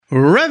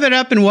Rev it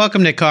up and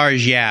welcome to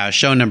Cars Yeah,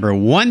 show number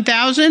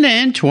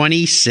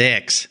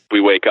 1026.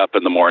 We wake up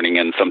in the morning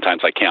and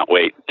sometimes I can't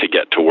wait to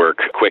get to work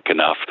quick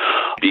enough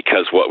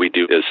because what we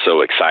do is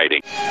so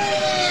exciting.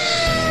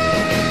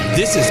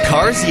 This is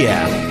Cars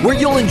Yeah, where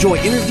you'll enjoy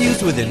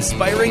interviews with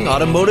inspiring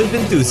automotive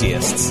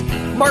enthusiasts.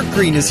 Mark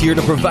Green is here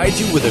to provide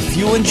you with a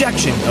fuel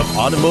injection of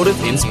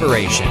automotive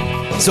inspiration.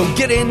 So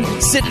get in,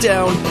 sit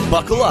down,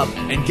 buckle up,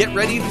 and get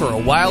ready for a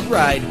wild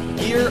ride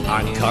here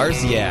on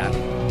Cars Yeah.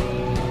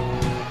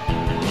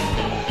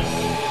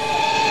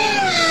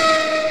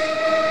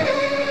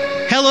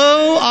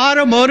 Hello,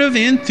 automotive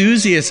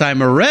enthusiasts. I'm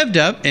revved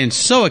up and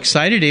so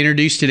excited to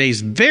introduce today's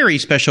very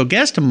special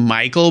guest,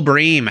 Michael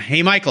Bream.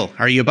 Hey, Michael,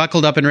 are you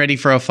buckled up and ready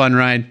for a fun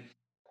ride?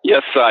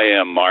 Yes, I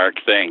am, Mark.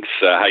 Thanks.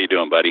 How you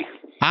doing, buddy?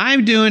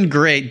 I'm doing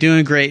great.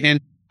 And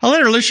I'll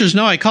let our listeners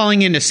know I'm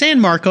calling into San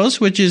Marcos,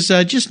 which is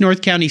just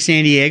North County,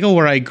 San Diego,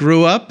 where I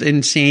grew up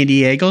in San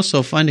Diego.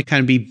 So fun to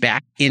kind of be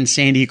back in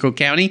San Diego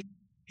County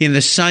in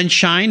the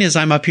sunshine as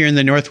I'm up here in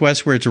the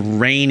Northwest where it's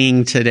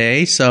raining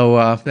today. So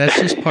that's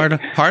just part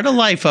of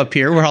life up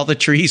here where all the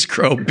trees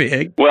grow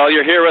big. Well,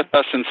 you're here with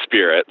us in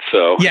spirit,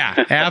 so.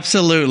 Yeah,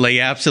 absolutely.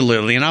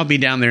 And I'll be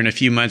down there in a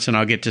few months and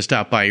I'll get to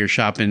stop by your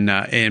shop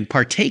and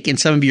partake in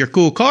some of your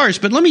cool cars.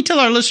 But let me tell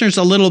our listeners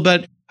a little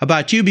bit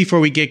about you before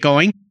we get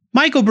going.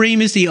 Michael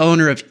Bream is the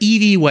owner of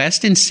EV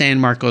West in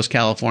San Marcos,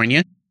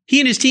 California. He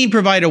and his team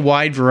provide a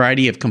wide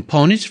variety of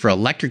components for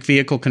electric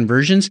vehicle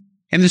conversions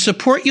and the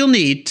support you'll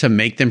need to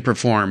make them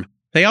perform.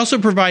 They also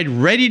provide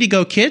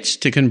ready-to-go kits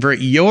to convert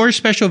your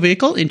special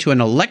vehicle into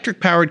an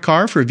electric-powered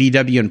car for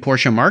VW and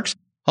Porsche marques,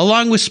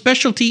 along with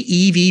specialty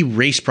EV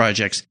race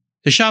projects.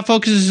 The shop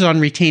focuses on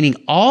retaining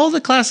all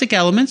the classic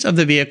elements of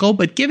the vehicle,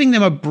 but giving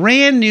them a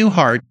brand new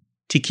heart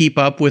to keep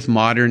up with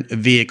modern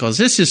vehicles.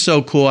 This is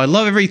so cool. I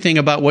love everything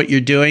about what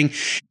you're doing.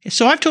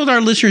 So I've told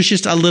our listeners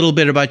just a little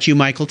bit about you,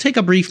 Michael. Take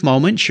a brief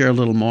moment, share a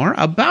little more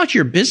about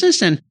your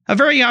business and a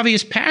very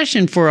obvious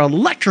passion for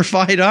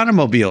electrified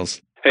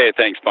automobiles. Hey,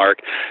 thanks, Mark.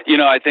 You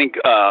know, I think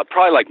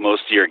probably like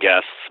most of your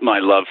guests, my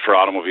love for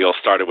automobiles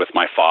started with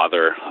my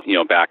father. You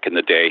know, back in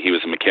the day, he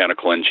was a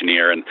mechanical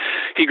engineer, and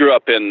he grew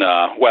up in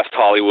West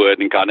Hollywood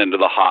and got into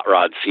the hot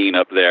rod scene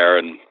up there.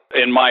 And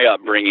in my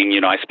upbringing,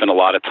 you know, I spent a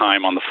lot of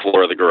time on the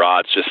floor of the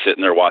garage just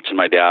sitting there watching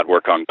my dad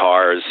work on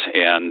cars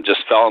and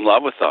just fell in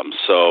love with them.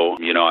 So,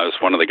 you know, I was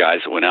one of the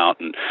guys that went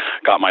out and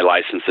got my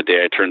license the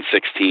day I turned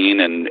 16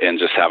 and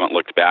just haven't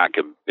looked back.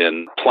 I've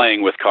been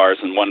playing with cars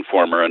in one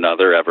form or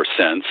another ever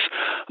since.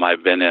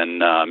 I've been in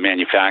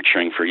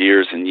manufacturing for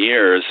years and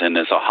years, and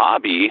as a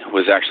hobby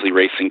was actually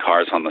racing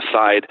cars on the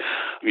side.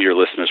 Your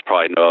listeners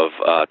probably know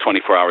of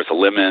 24 Hours of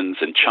Lemons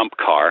and Chump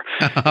Car.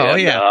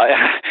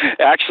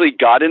 Actually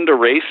got into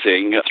racing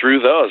through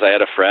those. I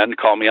had a friend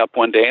call me up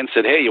one day and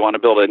said, hey, you want to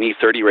build an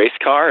E30 race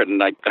car?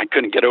 And I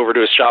couldn't get over to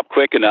his shop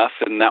quick enough,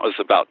 and that was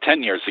about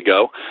 10 years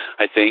ago,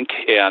 I think,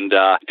 and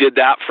did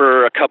that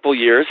for a couple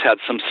years, had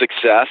some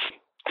success.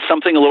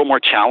 Something a little more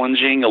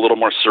challenging, a little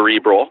more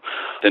cerebral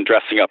than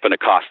dressing up in a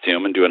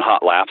costume and doing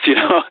hot laps, you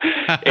know.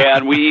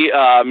 And we,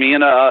 me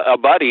and a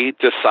buddy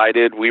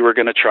decided we were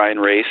going to try and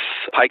race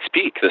Pikes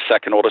Peak, the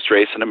second oldest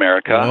race in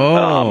America.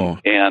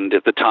 And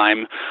at the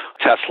time,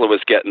 Tesla was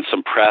getting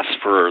some press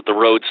for the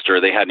Roadster.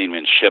 They hadn't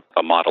even shipped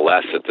a Model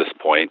S at this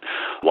point.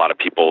 A lot of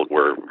people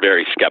were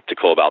very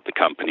skeptical about the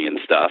company and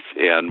stuff.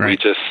 And we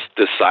just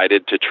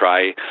decided to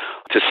try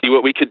to see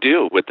what we could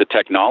do with the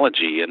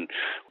technology and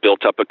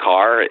built up a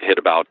car. It hit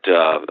about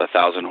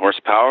 1,000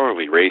 horsepower.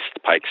 We raced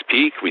Pikes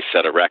Peak. We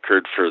set a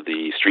record for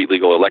the street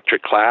legal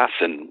electric class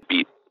and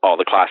beat all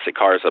the classic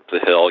cars up the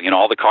hill, you know,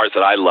 all the cars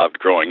that I loved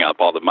growing up,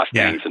 all the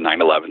Mustangs and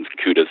 911s,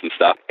 Cudas and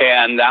stuff.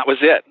 And that was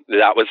it.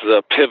 That was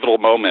the pivotal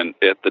moment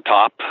at the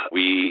top.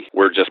 We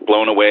were just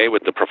blown away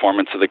with the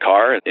performance of the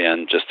car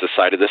and just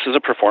decided this is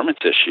a performance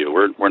issue.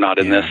 We're not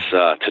in this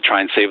to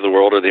try and save the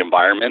world or the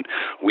environment.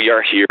 We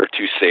are here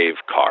to save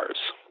cars.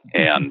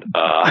 And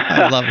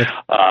I love it.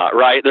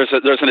 Right,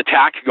 there's an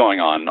attack going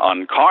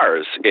on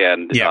cars,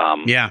 and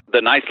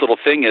the nice little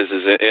thing is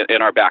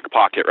in our back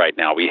pocket right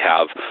now we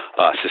have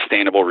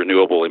sustainable,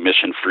 renewable,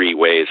 emission-free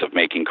ways of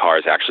making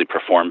cars actually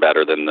perform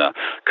better than the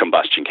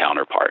combustion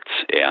counterparts,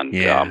 and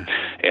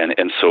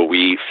so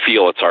we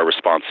feel it's our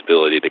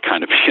responsibility to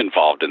kind of be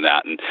involved in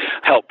that and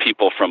help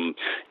people from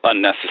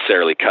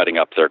unnecessarily cutting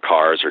up their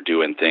cars or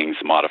doing things,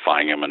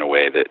 modifying them in a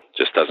way that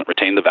just doesn't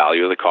retain the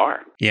value of the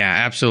car. Yeah,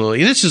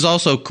 absolutely. And this is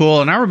also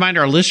cool. And I remind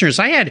our listeners,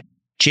 I had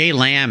Jay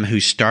Lamb, who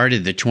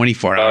started the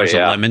 24 Hours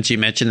of Lemons. You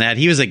mentioned that.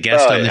 He was a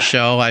guest on the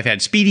show. I've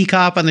had Speedy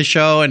Cop on the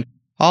show and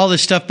all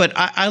this stuff. But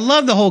I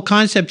love the whole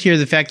concept here,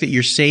 the fact that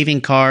you're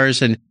saving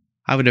cars. And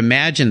I would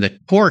imagine the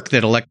torque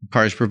that electric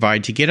cars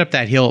provide to get up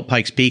that hill at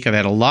Pikes Peak. I've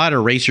had a lot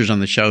of racers on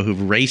the show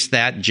who've raced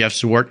that. Jeff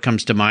Zwart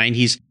comes to mind.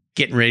 He's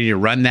getting ready to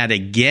run that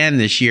again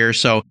this year.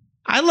 So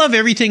I love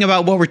everything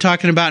about what we're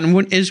talking about.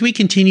 And as we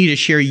continue to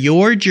share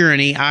your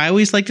journey, I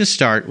always like to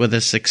start with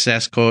a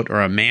success quote or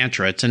a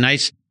mantra. It's a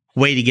nice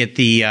way to get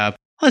the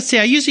let's see,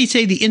 I usually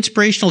say the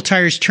inspirational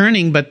tires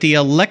turning, but the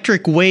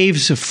electric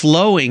waves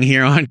flowing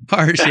here on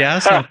cars. Yeah.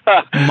 So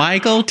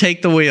Michael,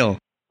 take the wheel.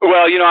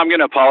 Well, I'm going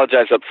to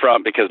apologize up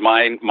front because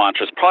my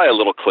mantra is probably a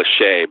little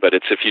cliche, but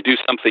it's if you do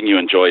something you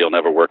enjoy, you'll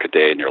never work a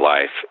day in your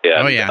life.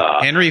 And,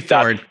 Henry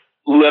Ford.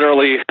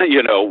 Literally,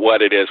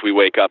 what it is. We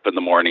wake up in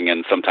the morning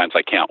and sometimes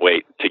I can't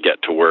wait to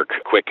get to work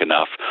quick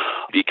enough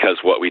because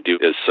what we do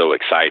is so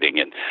exciting.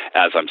 And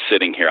as I'm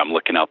sitting here, I'm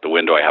looking out the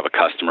window. I have a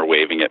customer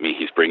waving at me.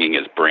 He's bringing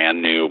his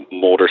brand new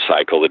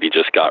motorcycle that he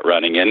just got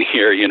running in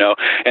here,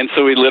 And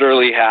so we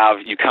literally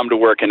you come to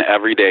work and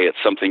every day it's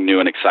something new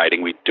and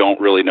exciting. We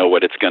don't really know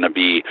what it's going to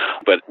be,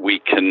 but we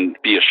can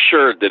be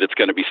assured that it's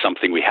going to be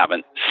something we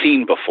haven't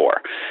seen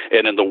before.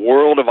 And in the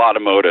world of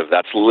automotive,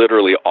 that's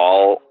literally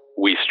all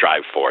we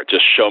strive for.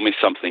 Just show me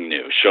something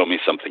new. Show me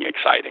something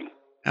exciting.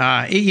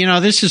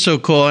 This is so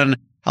cool. And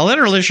I'll let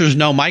our listeners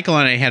know, Michael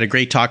and I had a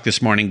great talk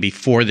this morning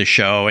before the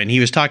show, and he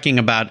was talking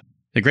about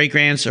the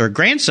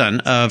grandson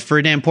of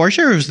Ferdinand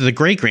Porsche, or was it the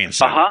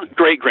great-grandson?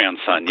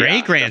 Great-grandson, yeah.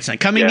 Great-grandson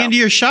coming into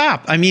your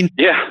shop. I mean,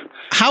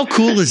 how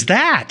cool is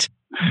that?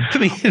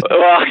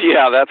 Well,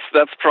 yeah,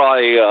 that's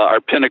probably our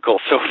pinnacle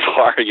so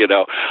far,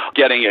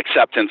 getting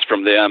acceptance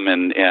from them.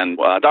 And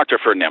Dr.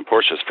 Ferdinand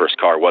Porsche's first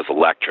car was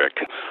electric.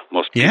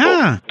 Most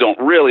people don't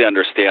really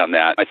understand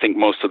that. I think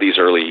most of these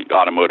early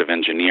automotive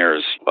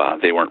engineers,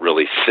 they weren't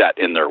really set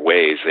in their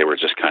ways. They were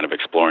just kind of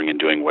exploring and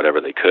doing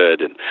whatever they could.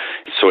 And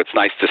so it's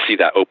nice to see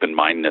that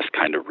open-mindedness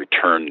kind of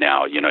return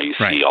now. You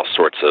see all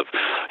sorts of,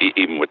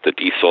 even with the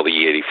diesel, the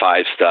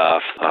E85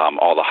 stuff,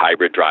 all the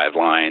hybrid drive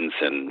lines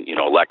and,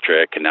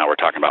 electric. And now we're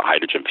talking about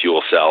hydrogen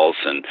fuel cells,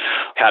 and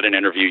had an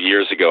interview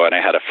years ago, and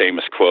I had a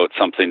famous quote,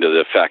 something to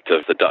the effect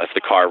of, if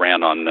the car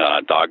ran on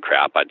dog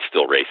crap, I'd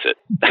still race it.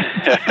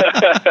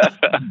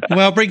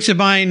 Well, it brings to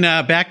mind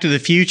Back to the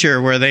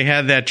Future, where they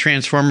had that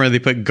transformer, they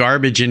put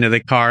garbage into the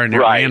car, and it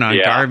ran on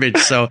garbage.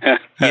 So,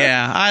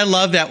 yeah, I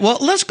love that. Well,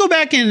 let's go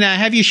back and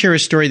have you share a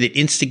story that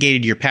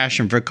instigated your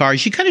passion for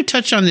cars. You kind of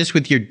touched on this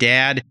with your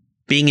dad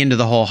being into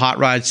the whole hot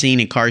rod scene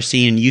and car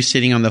scene, and you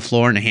sitting on the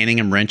floor and handing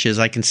him wrenches.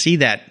 I can see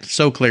that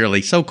so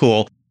clearly. So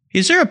cool.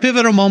 Is there a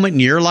pivotal moment in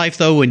your life,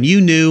 though, when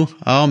you knew,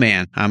 oh,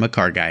 man, I'm a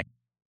car guy?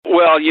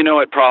 Well,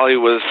 it probably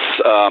was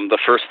the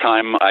first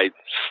time I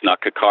snuck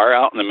a car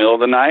out in the middle of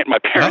the night. My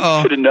parents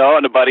didn't know,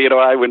 and a buddy and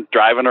I went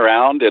driving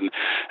around, and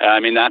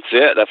that's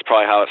it. That's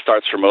probably how it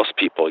starts for most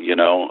people.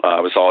 I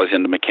was always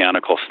into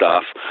mechanical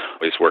stuff,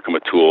 always working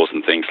with tools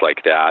and things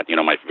like that.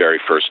 My very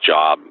first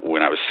job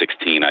when I was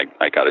 16,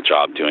 I got a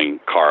job doing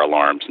car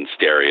alarms and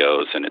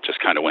stereos, and it just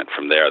kind of went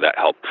from there. That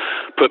helped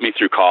put me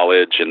through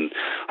college, and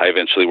I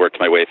eventually worked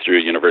my way through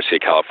University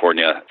of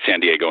California, San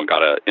Diego, and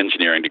got a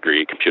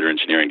computer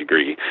engineering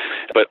degree.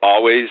 But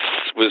always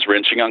was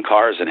wrenching on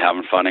cars and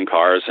having fun in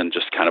cars, and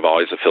just kind of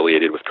always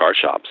affiliated with car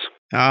shops.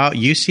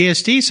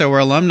 UCSD, so we're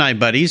alumni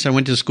buddies. I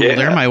went to school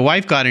there. My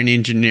wife got an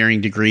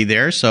engineering degree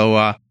there,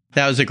 so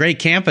that was a great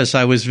campus.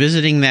 I was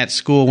visiting that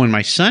school when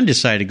my son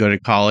decided to go to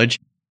college.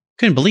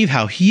 Couldn't believe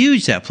how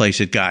huge that place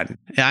had gotten.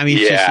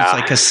 It's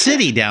like a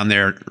city down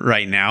there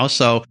right now.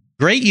 So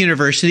great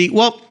university.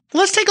 Well,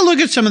 let's take a look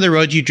at some of the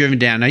roads you've driven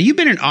down. Now, you've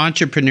been an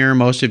entrepreneur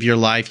most of your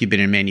life. You've been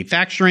in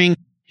manufacturing.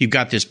 You've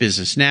got this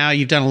business now.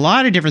 You've done a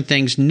lot of different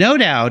things. No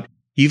doubt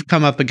you've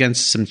come up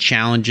against some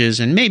challenges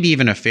and maybe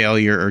even a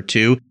failure or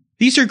two.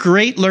 These are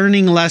great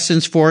learning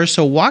lessons for us.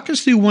 So walk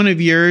us through one of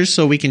yours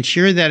so we can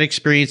share that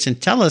experience and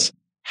tell us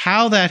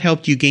how that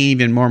helped you gain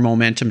even more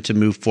momentum to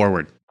move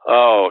forward.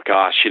 Oh,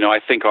 gosh. I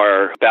think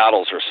our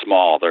battles are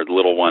small. They're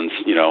little ones,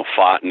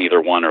 fought and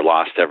either won or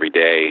lost every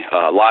day.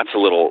 Lots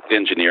of little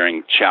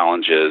engineering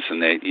challenges,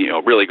 and they,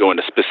 really go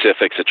into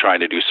specifics of trying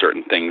to do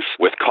certain things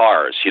with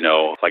cars.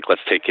 Like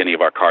let's take any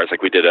of our cars.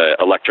 Like we did an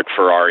electric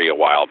Ferrari a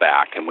while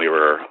back, and we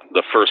were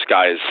the first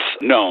guys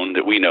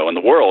that we know in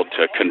the world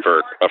to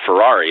convert a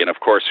Ferrari. And of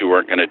course, we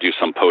weren't going to do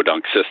some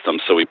podunk system,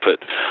 so we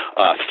put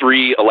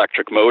 3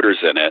 electric motors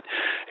in it.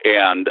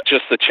 And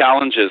just the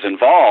challenges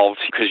involved,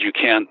 because you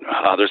can't,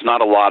 there's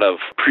not a lot of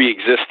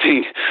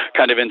pre-existing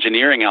kind of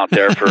engineering out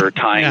there for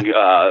tying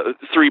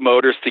 3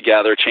 motors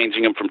together,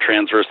 changing them from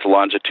transverse to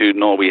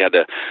longitudinal. We had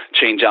to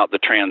change out the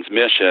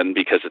transmission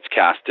because it's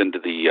cast into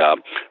the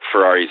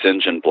Ferrari's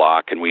engine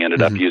block, and we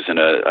ended up using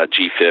a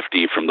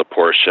G50 from the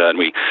Porsche, and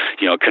we,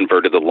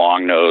 converted the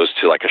long nose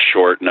to like a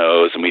short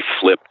nose, and we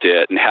flipped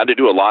it and had to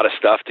do a lot of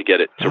stuff to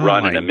get it to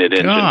run in a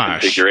mid-engine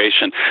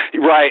configuration.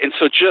 Right, and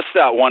so just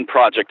that one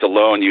project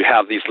alone, you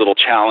have these little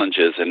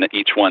challenges, and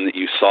each one that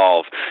you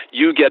solve,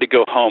 you get to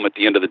go home at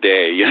the end of the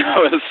day,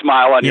 with a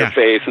smile on your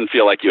face and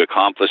feel like you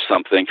accomplished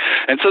something.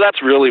 And so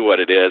that's really what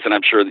it is. And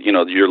I'm sure that,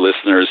 your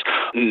listeners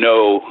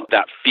know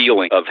that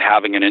feeling of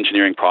having an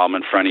engineering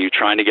problem in front of you,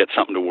 trying to get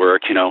something to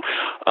work,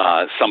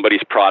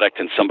 somebody's product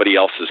in somebody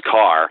else's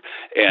car.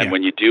 And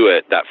when you do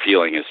it, that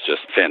feeling is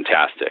just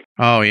fantastic.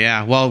 Oh,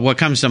 yeah. Well, what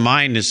comes to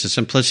mind is the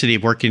simplicity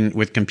of working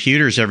with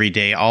computers every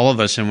day, all of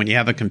us. And when you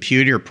have a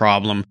computer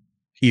problem,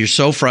 you're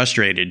so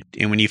frustrated.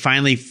 And when you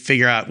finally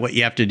figure out what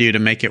you have to do to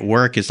make it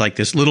work, it's like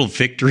this little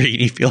victory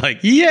and you feel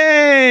like,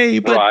 yay!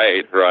 But,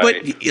 right.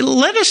 But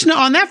let us know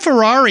on that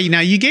Ferrari.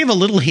 Now, you gave a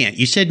little hint.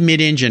 You said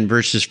mid-engine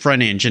versus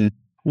front engine.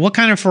 What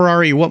kind of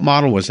Ferrari, what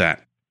model was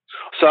that?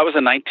 So that was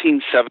a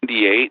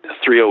 1978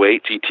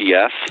 308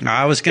 GTS.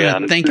 I was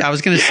going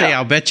to say,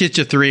 I'll bet you it's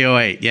a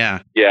 308.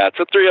 Yeah. Yeah, it's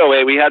a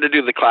 308. We had to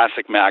do the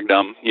classic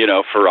Magnum,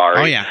 Ferrari.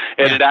 Oh, yeah.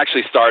 And it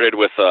actually started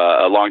with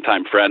a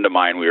longtime friend of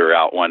mine. We were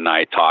out one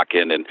night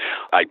talking, and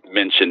I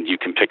mentioned you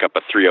can pick up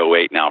a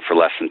 308 now for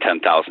less than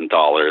 $10,000.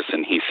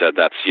 And he said,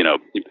 that's,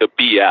 a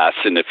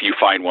BS. And if you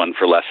find one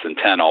for less than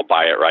 10, I'll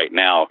buy it right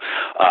now.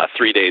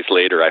 3 days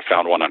later, I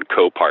found one on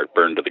Copart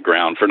burned to the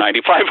ground for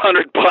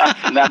 $9,500,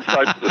 and that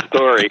starts the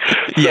story.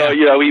 So,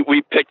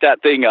 we picked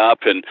that thing up,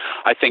 and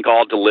I think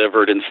all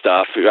delivered and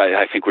stuff.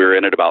 I think we were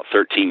in at about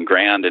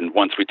 $13,000. And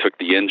once we took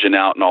the engine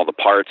out and all the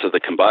parts of the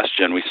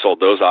combustion, we sold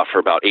those off for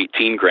about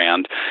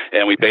 $18,000.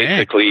 And we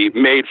basically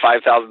made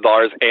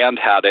 $5,000 and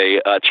had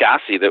a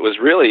chassis that was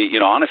really,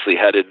 honestly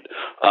headed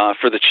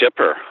for the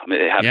chipper. I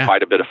mean, it had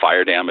quite a bit of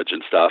fire damage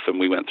and stuff. And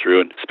we went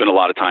through and spent a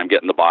lot of time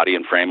getting the body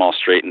and frame all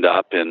straightened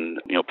up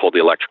and, pulled the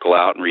electrical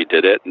out and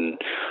redid it. And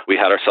we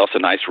had ourselves a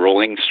nice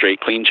rolling,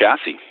 straight, clean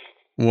chassis.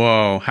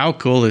 Whoa, how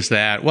cool is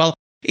that? Well,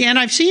 and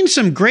I've seen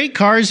some great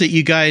cars that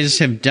you guys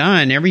have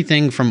done,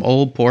 everything from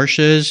old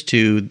Porsches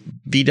to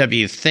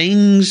VW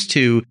Things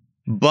to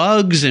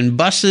bugs and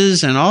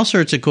buses and all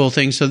sorts of cool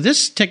things. So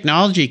this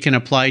technology can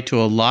apply to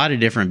a lot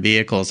of different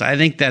vehicles. I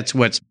think that's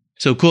what's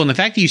so cool. And the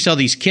fact that you sell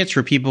these kits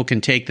where people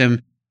can take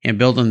them and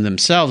build them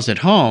themselves at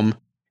home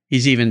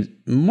is even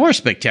more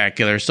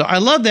spectacular. So I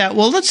love that.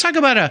 Well, let's talk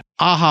about a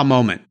aha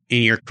moment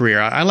in your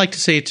career. I like to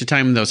say it's a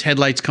time when those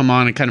headlights come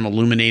on and kind of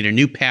illuminate a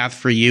new path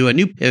for you, a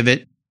new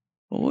pivot.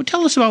 Well,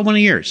 tell us about one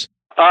of yours.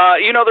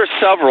 There's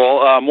several.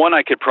 One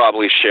I could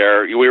probably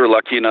share. We were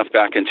lucky enough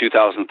back in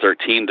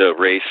 2013 to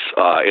race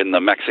in the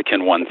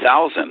Mexican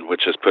 1000,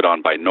 which is put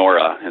on by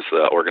NORA, is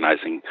the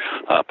organizing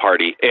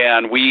party.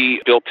 And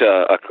we built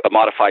a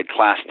modified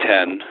Class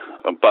 10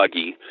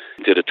 buggy,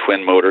 did a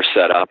twin motor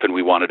setup, and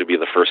we wanted to be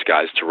the first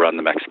guys to run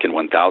the Mexican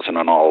 1000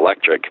 on all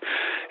electric.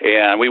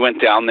 And we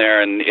went down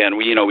there and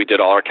we did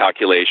all our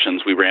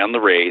calculations. We ran the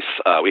race.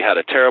 We had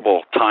a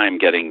terrible time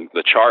getting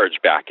the charge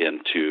back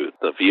into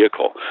the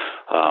vehicle.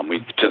 We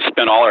just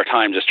spent all our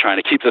time just trying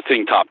to keep the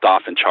thing topped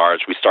off and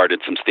charged. We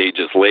started some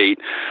stages late,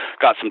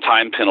 got some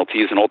time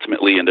penalties, and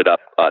ultimately ended up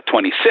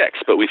 26.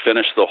 But we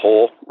finished the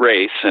whole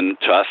race, and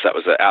to us that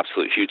was an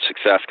absolute huge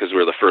success because we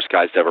were the first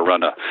guys to ever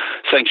run a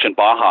sanctioned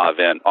Baja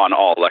event on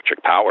all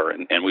electric power,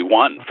 and we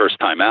won first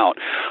time out.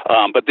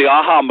 But the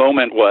aha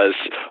moment was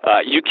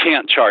you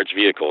can't charge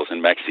vehicles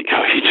in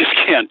Mexico. You just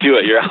can't do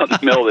it. You're out in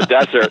the middle of the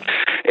desert.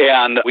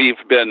 And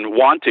we've been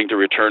wanting to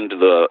return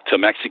to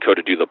Mexico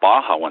to do the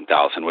Baja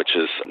 1000, which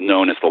is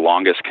known as the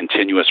longest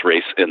continuous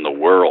race in the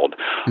world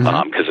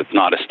because it's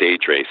not a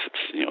stage race.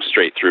 It's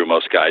straight through.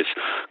 Most guys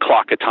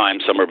clock a time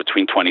somewhere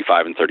between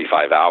 25 and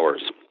 35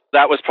 hours.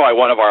 That was probably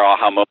one of our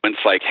aha moments,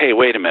 like, hey,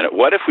 wait a minute,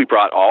 what if we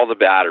brought all the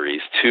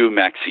batteries to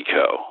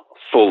Mexico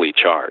fully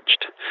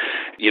charged?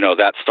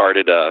 That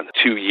started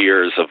 2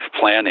 years of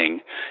planning,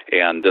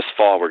 and this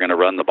fall we're going to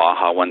run the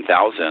Baja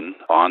 1000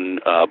 on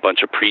a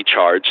bunch of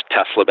pre-charged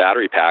Tesla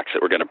battery packs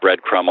that we're going to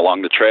breadcrumb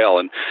along the trail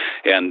and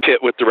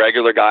pit with the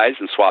regular guys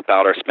and swap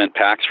out our spent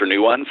packs for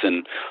new ones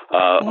and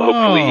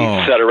hopefully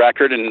set a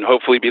record and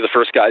hopefully be the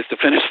first guys to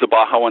finish the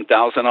Baja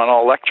 1000 on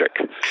all electric.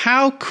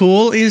 How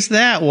cool is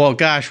that? Well,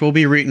 gosh, we'll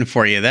be rooting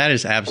for you. That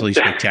is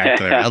absolutely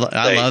spectacular.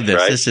 I love this.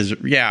 Right? This is,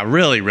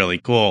 really, really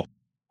cool.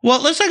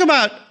 Well, let's talk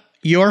about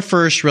your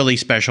first really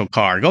special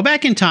car. Go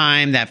back in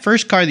time, that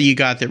first car that you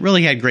got that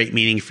really had great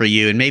meaning for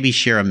you, and maybe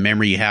share a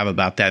memory you have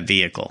about that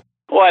vehicle.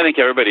 Well, I think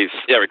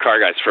every car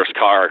guy's first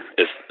car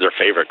is their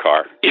favorite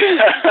car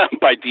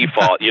by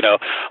default,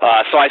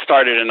 So I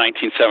started in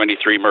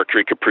 1973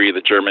 Mercury Capri,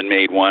 the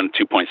German-made one,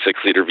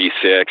 2.6-liter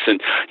V6,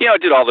 and, I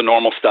did all the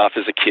normal stuff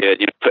as a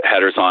kid, put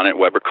headers on it,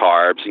 Weber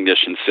carbs,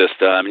 ignition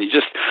system, and you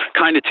just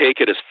kind of take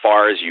it as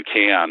far as you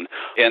can.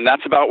 And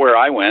that's about where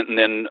I went. And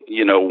then,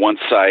 once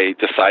I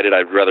decided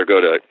I'd rather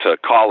go to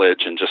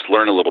college and just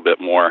learn a little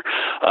bit more,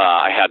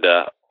 I had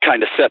to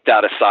kind of set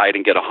that aside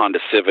and get a Honda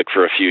Civic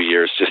for a few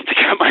years just to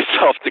get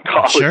myself to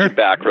college and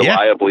back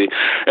reliably.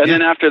 And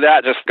then after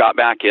that, just got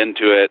back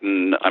into it.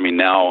 And I mean,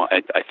 now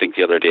I think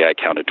the other day I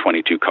counted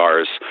 22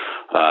 cars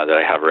that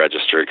I have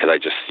registered because I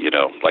just,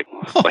 like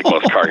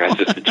most car guys,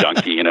 just a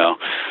junkie, get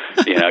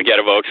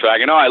a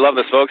Volkswagen. Oh, I love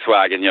this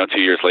Volkswagen. 2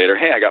 years later,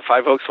 hey, I got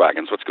 5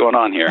 Volkswagens. What's going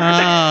on here?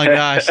 Oh,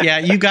 gosh. Yeah,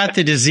 you got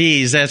the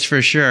disease. That's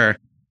for sure.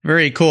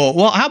 Very cool.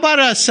 Well, how about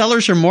a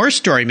seller's remorse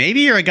story?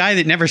 Maybe you're a guy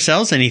that never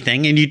sells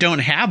anything and you don't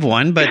have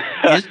one, but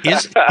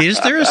is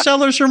there a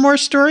seller's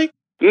remorse story?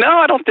 No,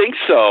 I don't think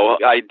so.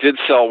 I did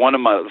sell one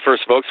of the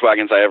first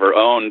Volkswagens I ever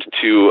owned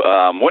to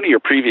one of your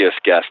previous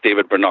guests,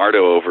 David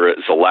Bernardo, over at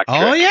Zelectric.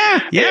 Oh, yeah.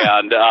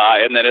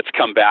 And then it's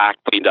come back,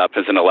 cleaned up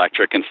as an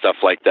electric and stuff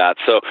like that.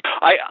 So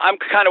I'm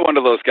kind of one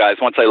of those guys.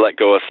 Once I let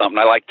go of something,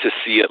 I like to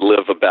see it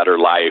live a better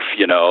life,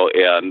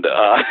 and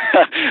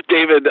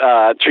David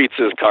treats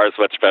his cars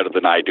much better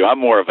than I do. I'm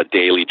more of a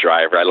daily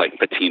driver. I like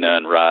patina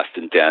and rust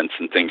and dents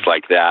and things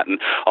like that. And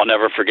I'll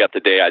never forget the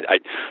day I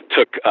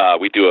took,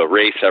 we do a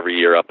race every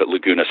year up at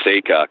Laguna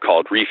Seca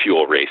called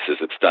Refuel Races.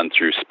 It's done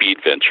through Speed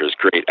Ventures.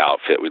 Great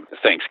outfit.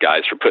 Thanks,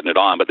 guys, for putting it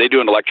on. But they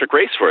do an electric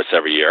race for us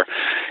every year.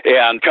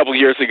 And a couple of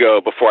years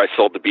ago, before I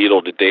sold the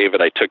Beetle to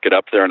David, I took it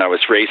up there and I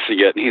was racing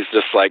it. And he's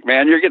just like,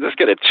 man, you're just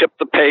going to chip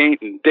the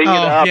paint and ding it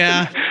up.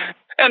 Yeah.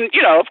 And,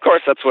 of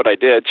course, that's what I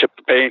did, chip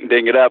the paint and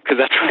ding it up, because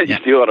that's what you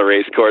do on a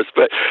race course.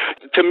 But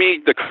to me,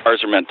 the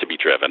cars are meant to be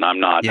driven. I'm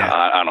not,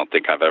 I don't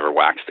think I've ever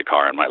waxed a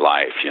car in my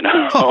life,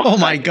 Oh,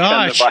 my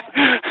gosh.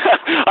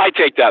 I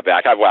take that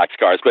back. I've waxed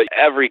cars, but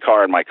every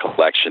car in my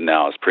collection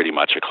now is pretty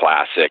much a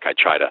classic. I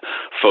try to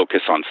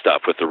focus on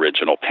stuff with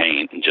original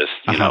paint and just,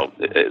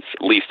 as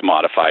least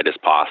modified as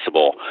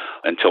possible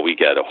until we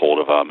get a hold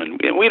of them.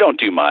 And we don't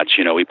do much.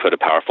 We put a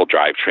powerful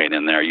drivetrain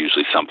in there,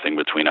 usually something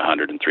between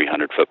 100 and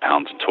 300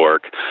 foot-pounds of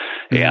torque.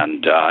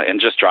 And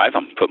just drive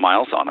them, put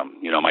miles on them.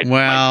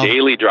 My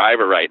daily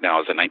driver right now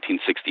is a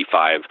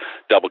 1965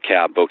 double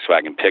cab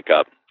Volkswagen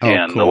pickup.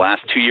 And the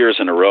last 2 years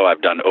in a row,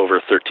 I've done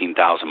over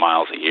 13,000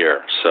 miles a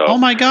year. So, oh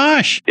my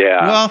gosh.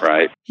 Yeah, well,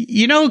 right.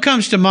 Who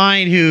comes to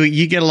mind who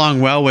you get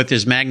along well with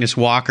is Magnus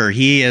Walker.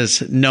 He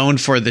is known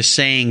for the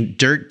saying,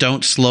 dirt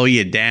don't slow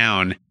you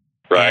down.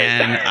 Right.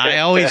 And I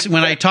always,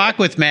 when I talk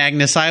with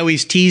Magnus, I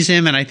always tease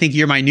him, and I think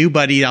you're my new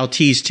buddy, I'll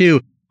tease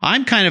too.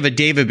 I'm kind of a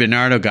David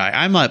Bernardo guy.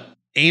 I'm a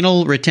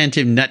anal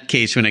retentive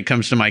nutcase when it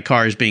comes to my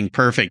cars being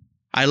perfect.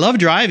 I love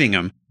driving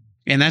them.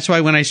 And that's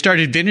why when I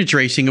started vintage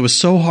racing, it was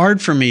so hard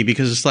for me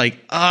because it's like,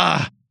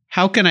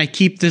 how can I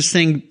keep this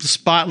thing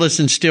spotless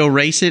and still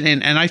race it?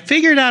 And I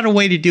figured out a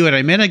way to do it.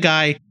 I met a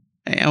guy,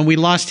 and we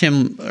lost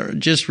him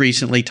just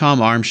recently,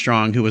 Tom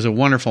Armstrong, who was a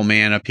wonderful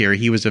man up here.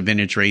 He was a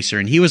vintage racer,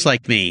 and he was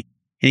like me.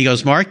 And he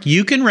goes, Mark,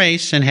 you can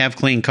race and have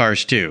clean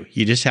cars too.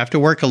 You just have to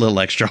work a little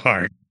extra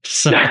hard.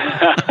 So,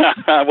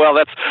 well,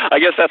 I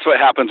guess that's what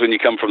happens when you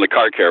come from the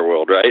car care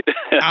world, right?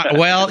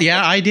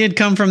 I did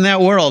come from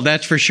that world,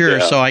 that's for sure.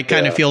 So I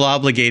kind of feel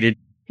obligated.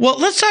 Well,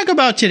 let's talk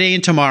about today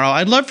and tomorrow.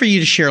 I'd love for you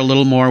to share a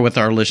little more with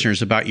our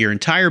listeners about your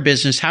entire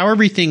business, how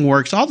everything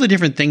works, all the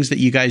different things that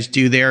you guys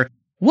do there.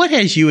 What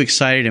has you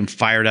excited and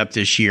fired up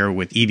this year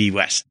with EV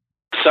West?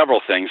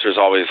 Several things. There's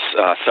always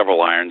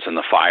several irons in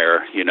the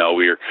fire.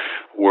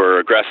 We're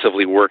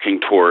aggressively working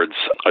towards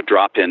a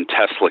drop-in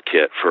Tesla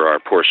kit for our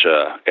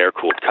Porsche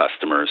air-cooled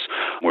customers,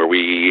 where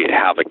we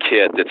have a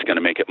kit that's going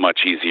to make it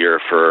much easier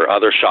for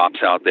other shops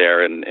out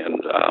there and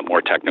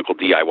more technical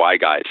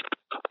DIY guys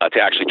to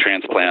actually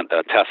transplant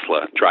a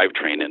Tesla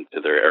drivetrain into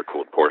their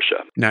air-cooled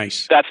Porsche.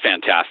 Nice. That's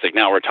fantastic.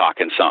 Now we're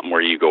talking something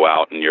where you go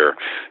out in your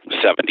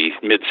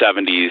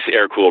mid-70s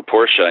air-cooled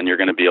Porsche, and you're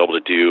going to be able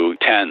to do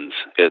 10s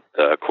at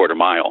a quarter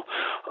mile.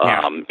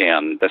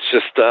 And that's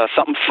just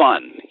something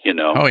fun,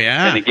 Oh,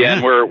 yeah. And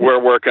again, we're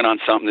working on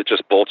something that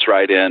just bolts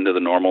right into the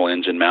normal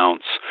engine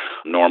mounts,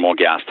 normal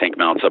gas tank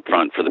mounts up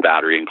front for the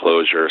battery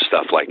enclosure,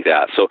 stuff like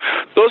that. So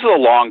those are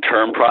the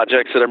long-term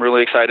projects that I'm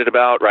really excited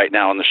about. Right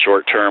now in the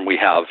short term, we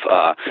have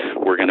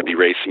we're going to be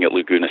racing at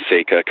Laguna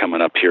Seca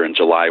coming up here in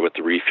July with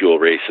the refuel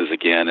races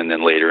again, and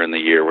then later in the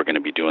year we're going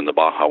to be doing the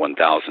Baja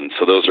 1000.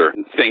 So those are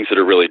things that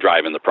are really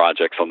driving the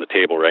projects on the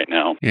table right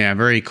now. Yeah,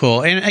 very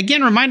cool. And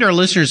again, remind our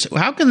listeners,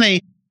 how can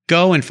they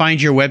go and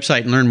find your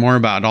website and learn more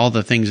about all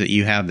the things that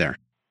you have there?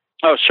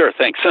 Oh, sure.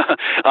 Thanks.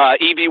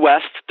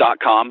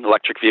 EVWest.com,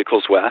 Electric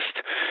Vehicles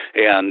West.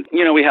 And,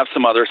 we have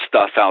some other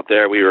stuff out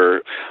there. We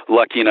were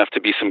lucky enough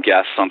to be some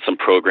guests on some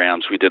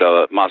programs. We did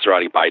a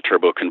Maserati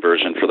bi-turbo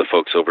conversion for the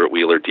folks over at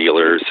Wheeler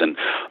Dealers, and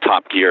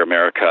Top Gear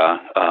America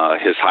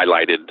has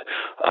highlighted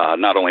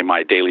not only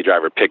my daily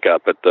driver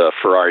pickup, but the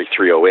Ferrari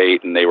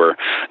 308. And they were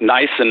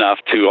nice enough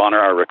to honor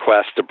our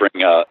request to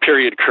bring a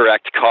period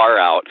correct car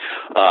out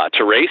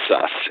to race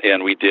us.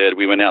 And we did.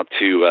 We went out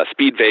to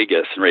Speed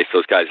Vegas and raced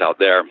those guys out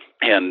there.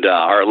 And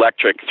our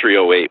electric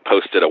 308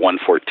 posted a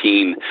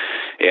 114,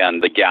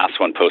 and the gas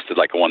one posted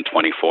like a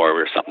 124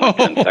 or something like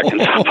 10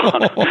 seconds up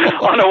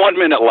on a 1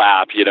 minute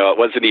lap. It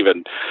wasn't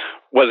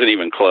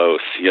even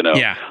close.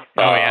 Yeah.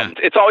 Oh, yeah.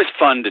 It's always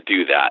fun to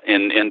do that,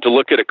 and to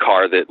look at a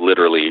car that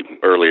literally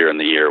earlier in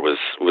the year was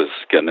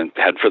going to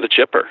head for the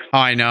chipper. Oh,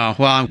 I know.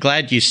 Well, I'm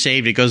glad you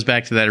saved. It goes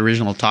back to that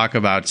original talk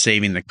about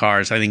saving the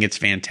cars. I think it's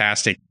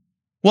fantastic.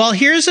 Well,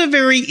 here's a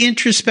very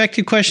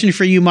introspective question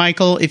for you,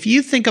 Michael. If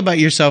you think about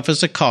yourself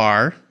as a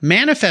car,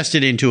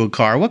 manifested into a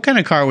car, what kind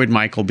of car would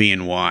Michael be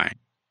and why?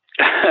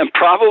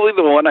 Probably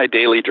the one I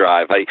daily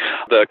drive.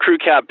 The crew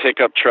cab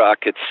pickup truck,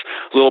 it's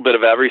a little bit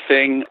of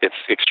everything. It's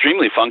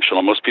extremely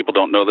functional. Most people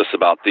don't know this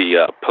about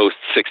the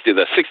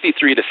the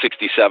 63 to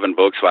 67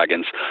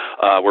 Volkswagens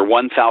were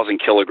 1,000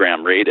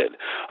 kilogram rated.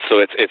 So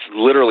it's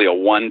literally a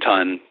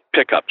 1-ton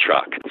pickup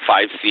truck,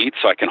 5 seats,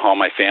 so I can haul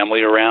my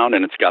family around,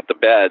 and it's got the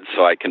bed,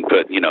 so I can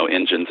put,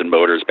 engines and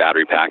motors,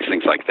 battery packs,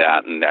 things like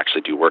that, and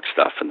actually do work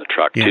stuff in the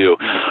truck too.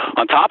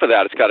 On top of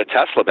that, it's got a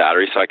Tesla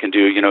battery, so I can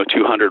do,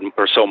 200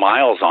 or so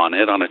miles on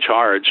it on a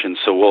charge, and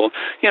so we'll,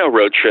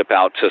 road trip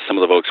out to some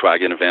of the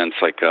Volkswagen events,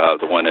 like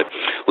the one at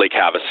Lake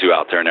Havasu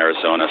out there in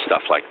Arizona,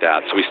 stuff like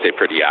that. So we stay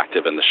pretty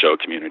active in the show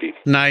community.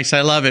 Nice.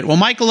 I love it. Well,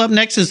 Michael, up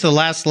next is the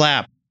last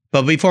lap.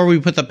 But before we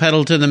put the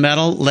pedal to the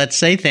metal, let's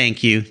say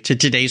thank you to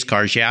today's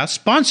Cars Yeah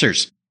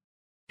sponsors.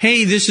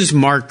 Hey, this is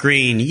Mark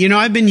Green.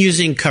 I've been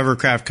using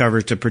Covercraft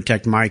covers to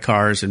protect my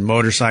cars and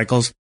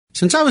motorcycles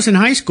since I was in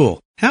high school.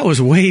 That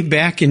was way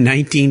back in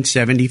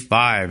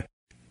 1975.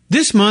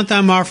 This month,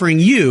 I'm offering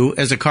you,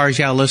 as a Cars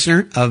Yeah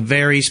listener, a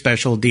very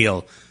special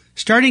deal.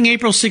 Starting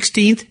April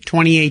 16th,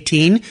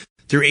 2018,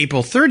 through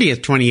April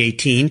 30th,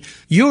 2018,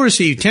 you'll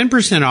receive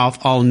 10% off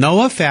all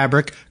Noah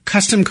Fabric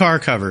custom car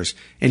covers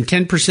and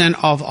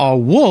 10% off all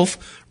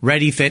Wolf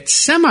Ready-Fit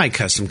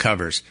semi-custom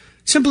covers.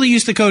 Simply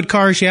use the code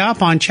CARSYEAH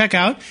upon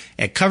checkout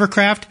at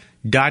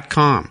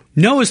covercraft.com.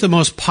 Noah is the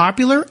most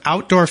popular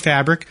outdoor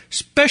fabric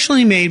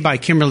specially made by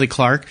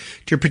Kimberly-Clark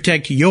to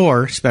protect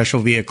your special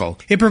vehicle.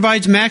 It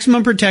provides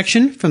maximum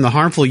protection from the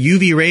harmful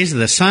UV rays of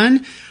the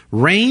sun,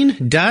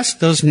 rain, dust,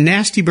 those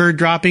nasty bird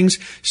droppings,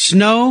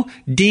 snow,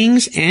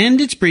 dings,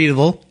 and it's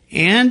breathable,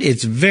 and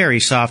it's very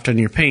soft on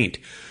your paint.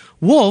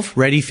 Wolf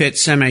Ready-Fit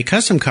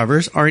semi-custom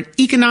covers are an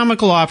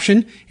economical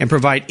option and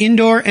provide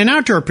indoor and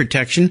outdoor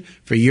protection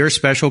for your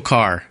special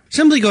car.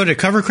 Simply go to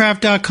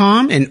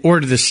covercraft.com and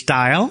order the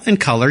style and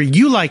color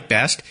you like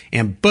best,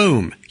 and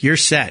boom, you're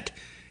set.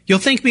 You'll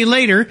thank me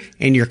later,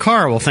 and your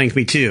car will thank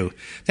me too.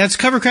 That's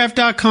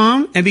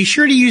covercraft.com, and be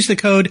sure to use the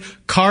code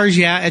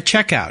CARSYEAH at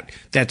checkout.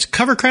 That's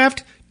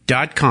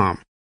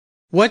covercraft.com.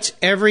 What's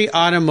every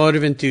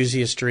automotive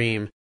enthusiast's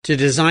dream? To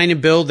design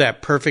and build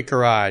that perfect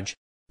garage.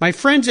 My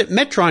friends at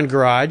Metron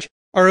Garage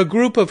are a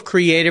group of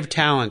creative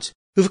talents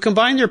who've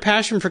combined their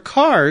passion for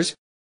cars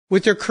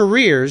with their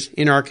careers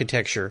in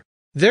architecture.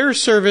 Their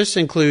service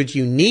includes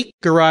unique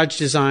garage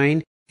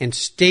design and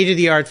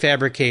state-of-the-art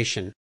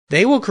fabrication.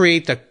 They will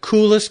create the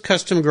coolest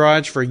custom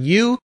garage for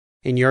you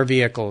and your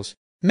vehicles.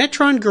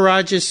 Metron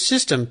Garage's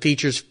system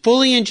features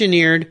fully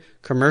engineered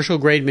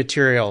commercial-grade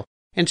material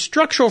and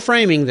structural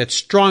framing that's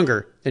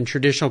stronger than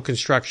traditional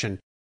construction.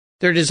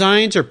 Their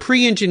designs are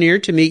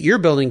pre-engineered to meet your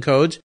building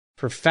codes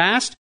for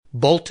fast,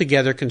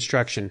 bolt-together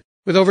construction.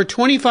 With over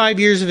 25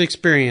 years of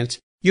experience,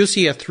 you'll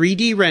see a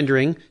 3D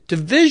rendering to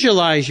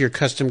visualize your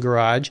custom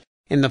garage,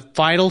 and the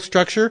final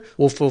structure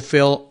will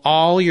fulfill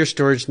all your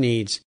storage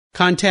needs.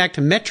 Contact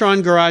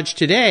Metron Garage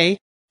today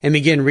and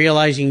begin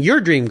realizing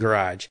your dream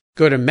garage.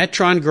 Go to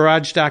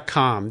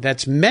metrongarage.com.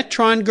 That's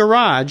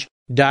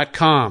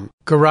metrongarage.com.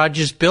 Garage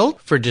is built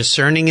for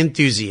discerning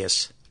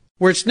enthusiasts.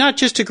 Where it's not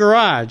just a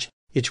garage,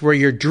 it's where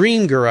your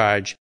dream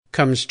garage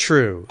comes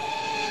true.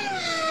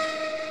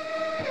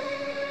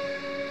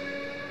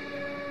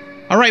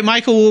 All right,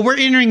 Michael, well, we're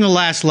entering the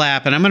last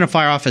lap, and I'm going to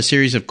fire off a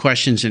series of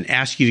questions and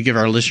ask you to give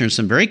our listeners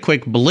some very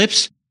quick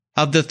blips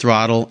of the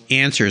throttle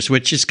answers,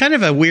 which is kind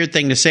of a weird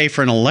thing to say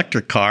for an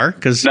electric car.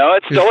 No,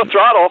 it's still a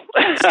throttle.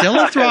 Still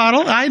a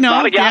throttle, I know.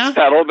 Not a gas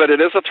pedal, but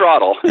it is a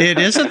throttle. It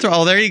is a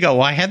throttle. There you go.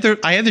 Well, I had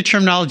the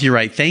terminology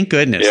right. Thank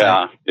goodness.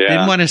 Yeah.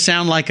 Didn't want to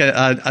sound like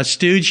a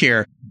stooge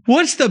here.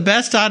 What's the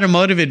best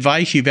automotive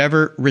advice you've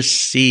ever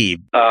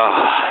received?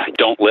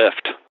 Don't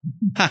lift.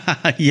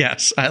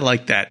 Yes, I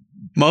like that.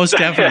 Most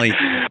definitely.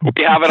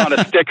 We have it on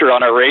a sticker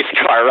on our race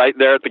car right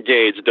there at the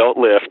gauge. Don't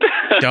lift.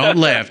 Don't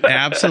lift.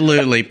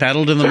 Absolutely.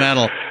 Pedal to the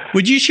metal.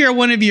 Would you share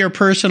one of your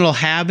personal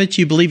habits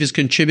you believe has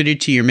contributed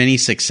to your many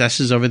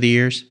successes over the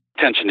years?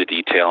 Attention to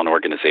detail and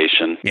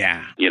organization.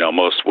 Yeah.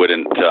 Most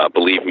wouldn't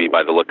believe me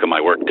by the look of my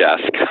work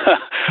desk.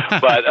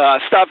 But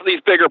stuff,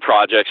 these bigger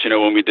projects,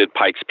 when we did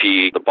Pikes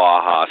Peak, the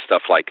Baja,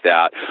 stuff like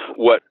that,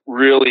 what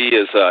really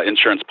is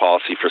insurance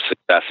policy for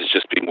success is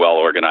just being well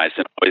organized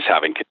and always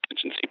having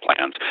contingency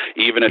plans.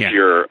 Even if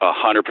you're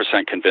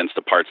 100% convinced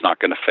the part's not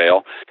going to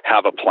fail,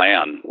 have a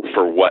plan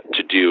for what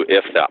to do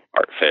if that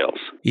part fails.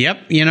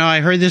 Yep. I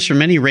heard this from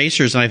many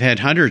racers, and I've had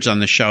hundreds on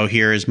the show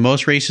here, is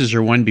most races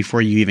are won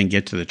before you even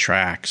get to the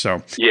track. So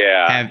we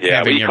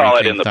call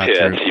it in the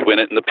pits. You win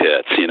it in the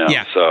pits,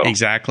 Yeah, so.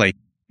 Exactly.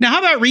 Now, how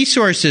about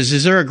resources?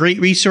 Is there a great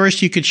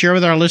resource you could share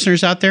with our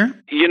listeners out there?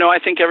 I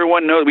think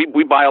everyone knows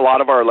we buy a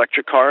lot of our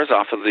electric cars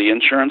off of the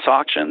insurance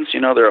auctions.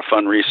 They're a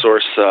fun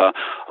resource.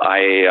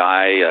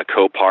 IAI,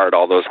 Copart,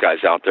 all those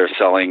guys out there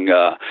selling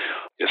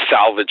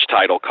salvage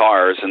title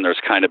cars, and there's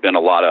kind of been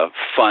a lot of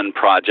fun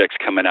projects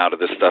coming out of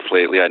this stuff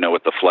lately. I know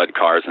with the flood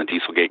cars and the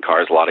Dieselgate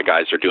cars, a lot of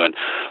guys are doing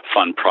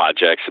fun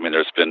projects. I mean,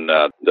 there's been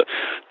the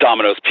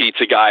Domino's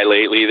Pizza guy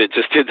lately that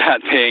just did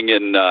that thing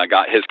and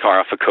got his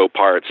car off a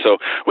Copart. So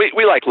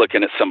we like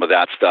looking at some of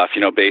that stuff.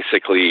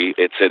 Basically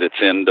it's at its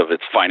end of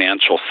its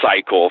financial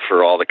cycle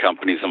for all the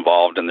companies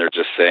involved, and they're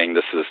just saying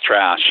this is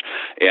trash.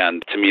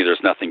 And to me,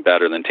 there's nothing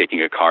better than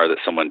taking a car that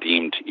someone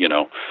deemed,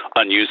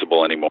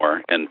 unusable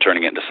anymore and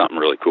turning it into something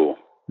really cool.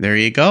 There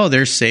you go.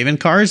 They're saving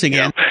cars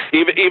again.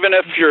 even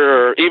if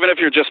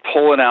you're just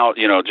pulling out,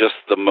 just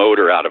the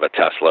motor out of a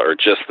Tesla or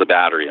just the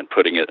battery and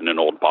putting it in an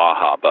old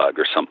Baja Bug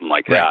or something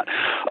like that,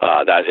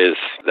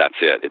 that's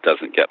it. It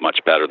doesn't get much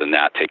better than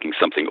that. Taking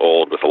something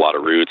old with a lot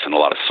of roots and a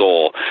lot of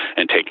soul,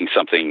 and taking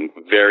something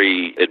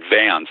very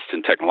advanced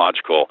and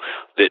technological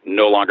that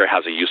no longer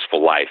has a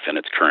useful life in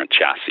its current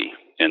chassis,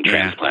 and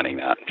transplanting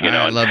that,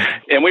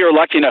 and we were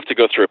lucky enough to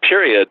go through a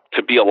period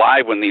to be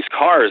alive when these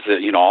cars that,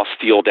 all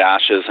steel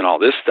dashes and all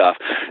this stuff.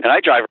 And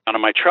I drive around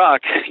in my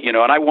truck, and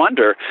I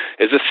wonder,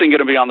 is this thing going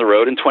to be on the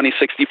road in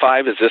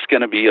 2065? Is this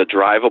going to be a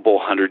drivable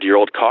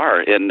 100-year-old car?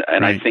 And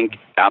I think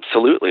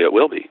absolutely it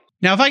will be.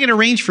 Now, if I could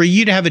arrange for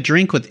you to have a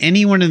drink with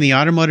anyone in the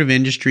automotive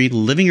industry,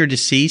 living or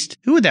deceased,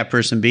 who would that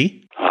person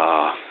be?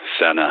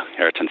 Senna,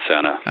 Ayrton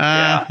Senna.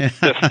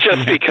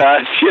 Just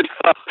because,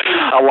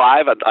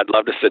 alive, I'd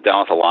love to sit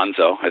down with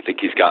Alonso. I think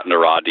he's gotten a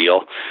raw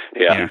deal.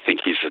 I think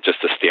he's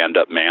just a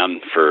stand-up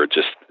man for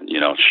just,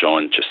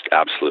 showing just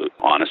absolute,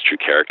 honest, true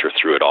character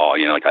through it all.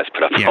 The guy's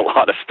put up a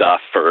lot of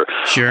stuff for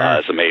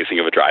as amazing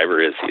of a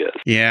driver as he is.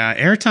 Yeah,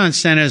 Ayrton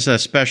Senna is a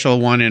special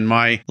one in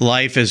my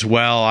life as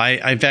well. I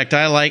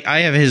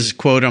have his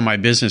quote on my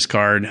business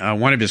card.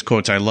 One of his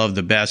quotes I love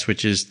the best,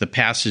 which is, "The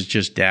past is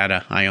just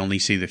data. I only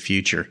see the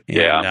future."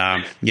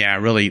 And,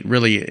 really,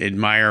 really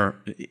admire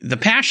the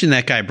passion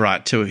that guy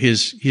brought to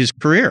his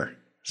career.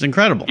 It's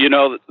incredible.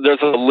 There's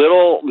a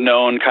little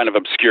known kind of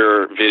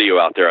obscure video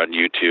out there on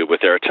YouTube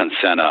with Ayrton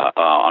Senna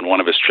on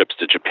one of his trips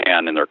to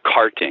Japan, and they're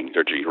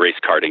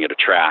race karting at a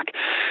track.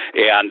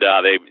 And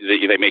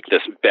they make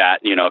this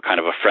bet, kind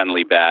of a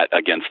friendly bet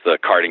against the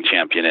karting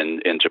champion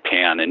in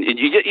Japan. And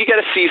you get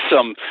to see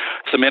some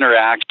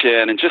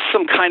interaction and just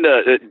some kind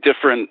of a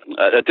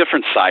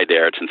different side to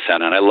Ayrton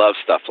Senna. And I love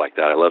stuff like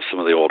that. I love some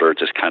of the older,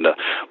 just kind of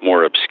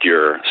more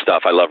obscure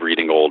stuff. I love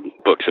reading old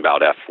books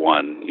about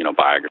F1,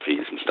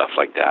 biographies and stuff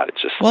like that.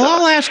 It's just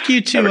I'll ask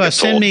you to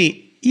send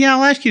me. Yeah,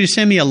 I'll ask you to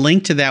send me a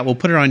link to that. We'll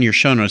put it on your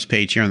show notes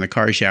page here on the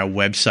Cars Yeah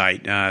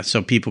website,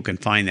 so people can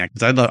find that.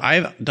 Because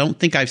I don't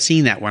think I've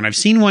seen that one. I've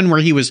seen one where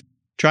he was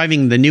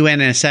driving the new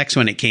NSX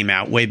when it came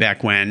out way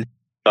back when.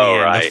 Oh,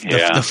 right.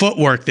 The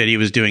footwork that he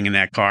was doing in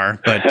that car,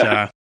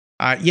 but.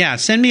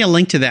 Send me a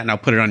link to that, and I'll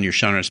put it on your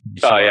show notes.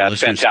 So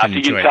it's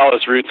fantastic. You can tell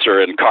his roots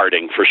are in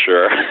karting for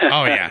sure.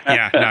 Oh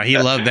yeah. No, he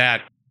loved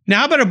that. Now,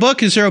 how about a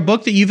book? Is there a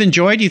book that you've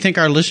enjoyed you think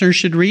our listeners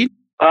should read?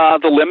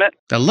 The Limit.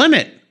 The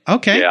Limit.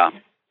 Okay.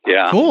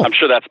 Yeah. Cool. I'm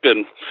sure that's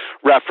been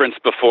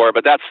referenced before,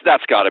 but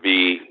that's got to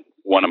be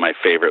one of my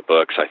favorite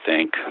books, I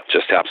think.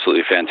 Just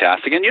absolutely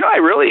fantastic. And, I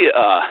really,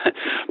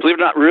 believe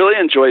it or not, really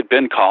enjoyed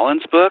Ben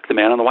Collins' book, The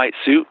Man in the White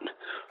Suit.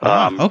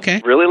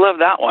 Okay. Really love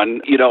that one.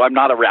 I'm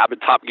not a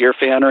rabid Top Gear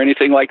fan or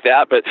anything like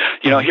that, but,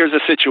 here's a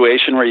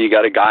situation where you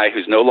got a guy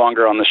who's no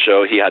longer on the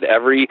show. He had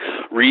every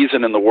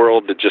reason in the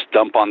world to just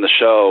dump on the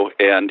show,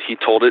 and he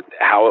told it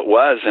how it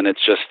was, and it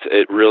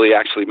really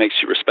actually makes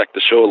you respect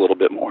the show a little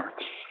bit more.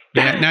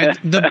 Yeah. Now,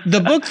 the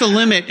book, The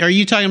Limit, are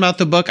you talking about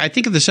the book? I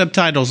think of the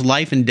subtitles,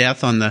 Life and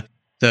Death on the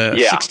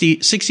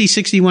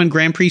 60-61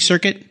 Grand Prix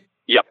circuit?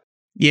 Yep.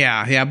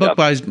 Yeah. Book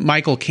by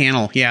Michael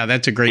Cannell. Yeah,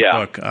 that's a great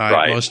book.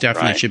 Most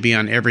definitely should be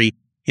on every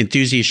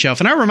enthusiast shelf.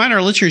 And I remind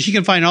our listeners, you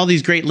can find all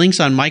these great links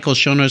on Michael's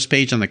show notes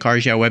page on the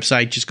Cars Yeah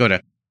website. Just go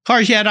to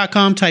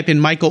carsyeah.com, type in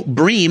Michael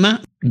Bream,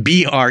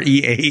 Bream,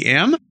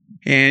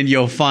 and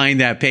you'll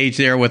find that page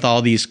there with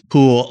all these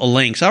cool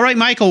links. All right,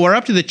 Michael, we're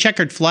up to the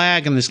checkered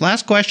flag. And this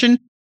last question,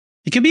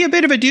 it can be a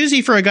bit of a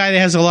doozy for a guy that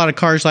has a lot of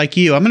cars like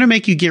you. I'm going to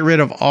make you get rid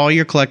of all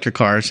your collector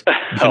cars.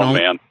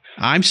 Man.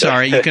 I'm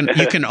sorry. You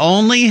can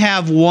only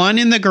have one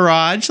in the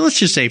garage, let's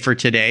just say for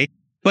today.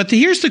 But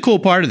here's the cool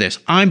part of this.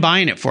 I'm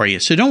buying it for you.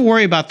 So don't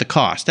worry about the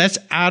cost. That's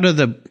out of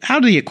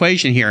the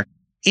equation here.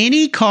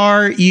 Any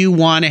car you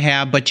want to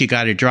have, but you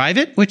got to drive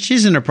it, which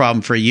isn't a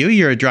problem for you.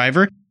 You're a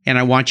driver, and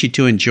I want you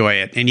to enjoy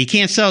it. And you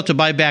can't sell it to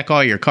buy back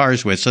all your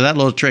cars with. So that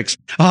little trick's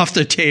off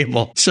the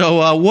table.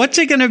 So what's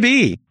it going to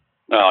be?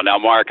 Oh, now,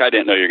 Mark, I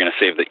didn't know you were going to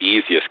save the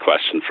easiest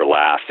question for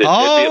last.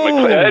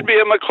 It'd be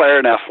a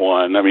McLaren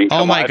F1. I mean,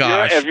 come my on.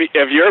 Gosh.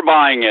 If you're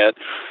buying it,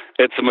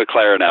 it's a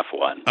McLaren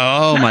F1.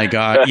 Oh, my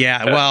God.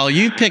 Yeah. Well,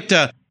 you picked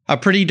a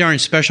pretty darn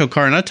special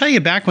car. And I'll tell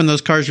you, back when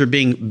those cars were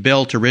being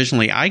built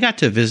originally, I got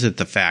to visit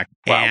the factory.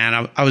 Wow.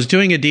 And I was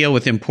doing a deal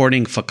with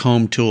importing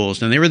Facom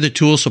tools, and they were the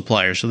tool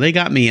supplier. So they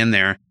got me in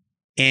there.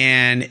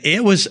 And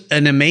it was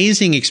an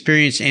amazing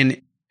experience.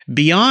 And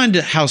beyond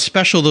how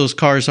special those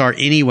cars are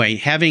anyway,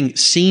 having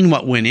seen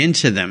what went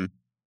into them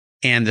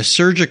and the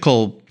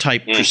surgical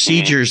type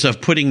procedures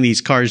of putting these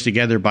cars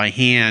together by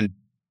hand,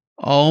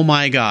 oh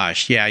my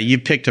gosh. Yeah, you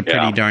picked a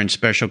pretty darn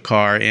special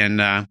car.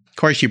 And of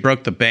course, you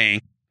broke the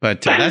bank,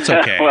 but that's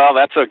okay. Well,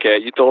 that's okay.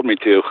 You told me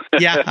to.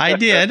 Yeah, I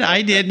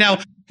did.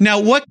 Now,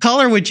 what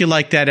color would you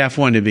like that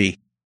F1 to be?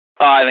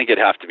 I think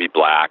it'd have to be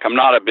black. I'm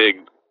not a big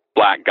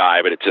black guy,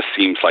 but it just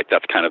seems like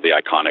that's kind of the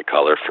iconic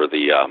color for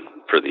the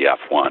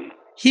F1.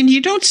 And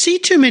you don't see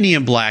too many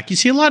in black. You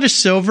see a lot of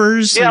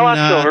silvers. Yeah, a lot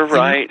of silver,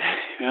 right.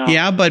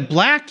 Yeah, but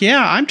black,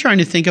 I'm trying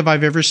to think if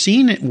I've ever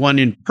seen one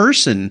in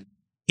person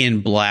in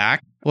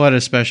black. What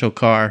a special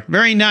car.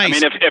 Very nice.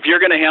 I mean, if you're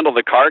going to handle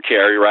the car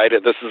care, right,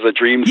 this is a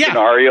dream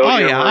scenario. Oh,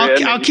 yeah.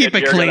 I'll keep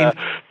it clean.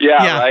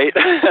 Right.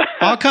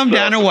 I'll come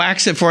down and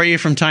wax it for you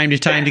from time to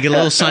time to get a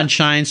little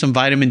sunshine, some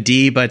vitamin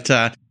D. But,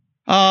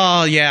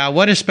 oh, yeah,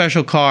 what a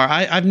special car.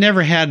 I've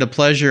never had the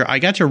pleasure. I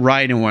got to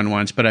ride in one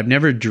once, but I've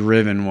never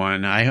driven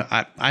one.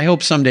 I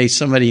hope someday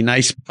somebody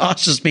nice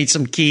tosses me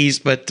some keys,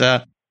 but...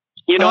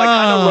 I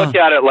kind of look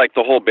at it like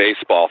the whole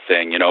baseball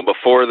thing.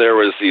 Before there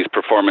was these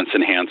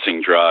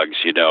performance-enhancing drugs,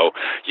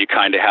 you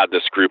kind of had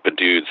this group of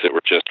dudes that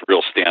were just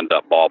real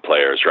stand-up ball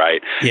players,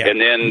 right? Yeah.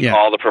 And then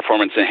all the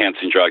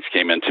performance-enhancing drugs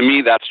came in. To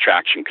me, that's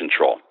traction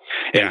control.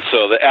 And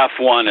so the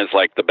F1 is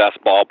like the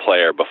best ball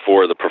player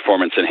before the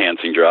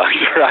performance-enhancing drugs,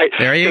 right?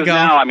 There you go.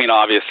 Now, I mean,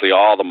 obviously,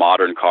 all the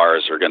modern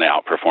cars are going to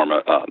outperform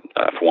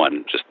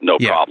F1, just no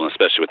problem,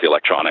 especially with the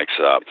electronics,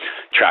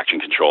 traction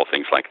control,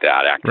 things like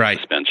that, active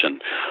suspension.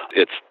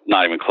 It's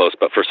not even close,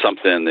 but for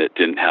something that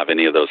didn't have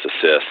any of those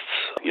assists,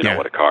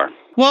 what a car.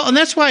 Well, and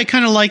that's why I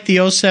kind of like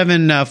the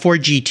 07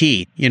 Ford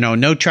GT,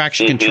 no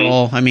traction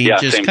control. I mean,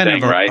 just kind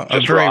of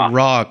a very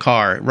raw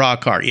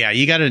car. Yeah,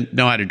 you got to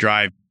know how to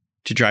drive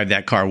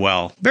that car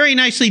well. Very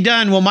nicely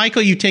done. Well,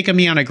 Michael, you've taken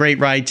me on a great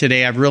ride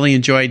today. I've really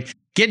enjoyed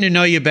getting to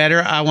know you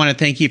better. I want to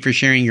thank you for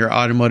sharing your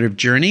automotive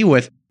journey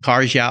with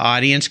Cars Yeah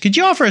audience. Could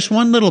you offer us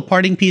one little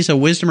parting piece of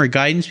wisdom or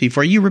guidance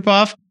before you rip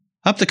off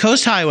up the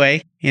Coast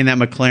Highway in that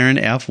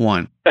McLaren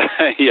F1?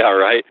 Yeah,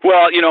 right.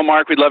 Well,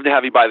 Mark, we'd love to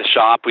have you by the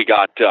shop. We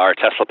got our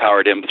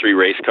Tesla-powered M3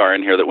 race car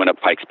in here that went up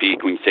Pikes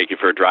Peak. We can take you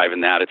for a drive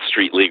in that. It's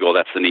street legal.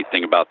 That's the neat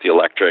thing about the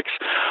electrics.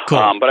 Cool.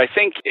 But I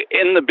think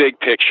in the big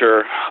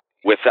picture,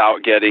 without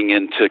getting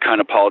into kind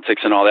of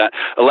politics and all that,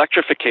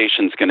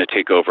 electrification is going to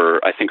take over,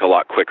 I think, a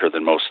lot quicker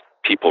than most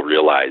people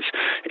realize.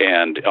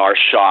 And our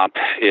shop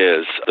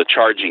is, the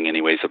charging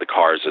anyways of the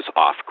cars is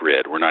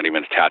off-grid. We're not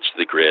even attached to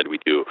the grid. We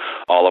do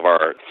all of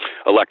our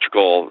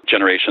electrical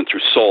generation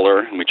through solar,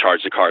 and we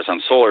charge the cars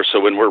on solar. So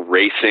when we're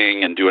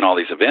racing and doing all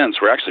these events,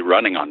 we're actually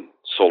running on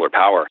solar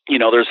power.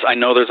 I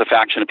know there's a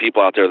faction of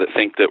people out there that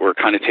think that we're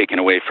kind of taken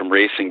away from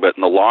racing, but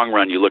in the long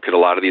run, you look at a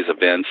lot of these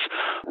events,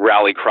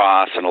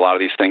 Rallycross and a lot of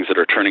these things that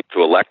are turning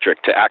to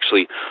electric to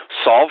actually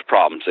solve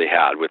problems they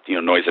had with,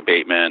 noise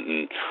abatement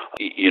and,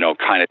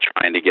 kind of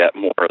trying to get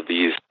more of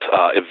these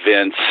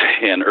events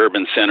in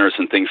urban centers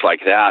and things like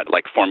that.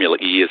 Like Formula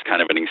E is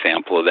kind of an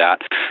example of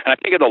that. And I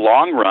think in the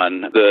long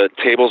run, the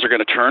tables are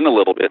going to turn a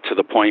little bit to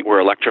the point where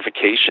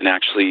electrification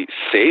actually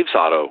saves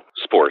auto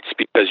sports,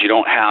 because you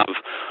don't have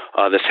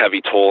this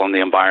heavy toll on the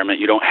environment.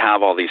 You don't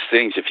have all these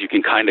things. If you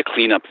can kind of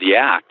clean up the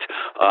act,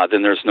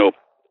 then there's no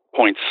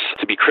points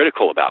to be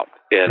critical about.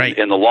 And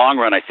in the long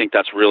run, I think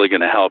that's really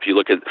going to help. You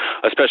look at,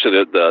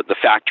 especially the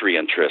factory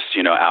interests,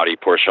 Audi,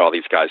 Porsche, all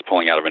these guys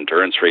pulling out of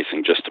endurance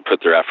racing just to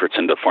put their efforts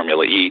into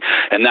Formula E.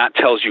 And that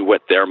tells you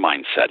what their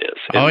mindset is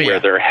and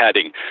where they're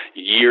heading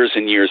years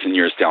and years and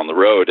years down the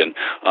road. And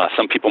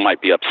some people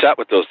might be upset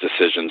with those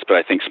decisions, but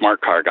I think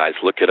smart car guys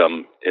look at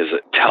them as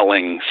a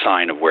telling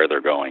sign of where they're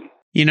going.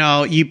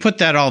 You put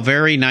that all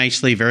very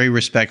nicely, very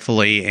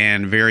respectfully,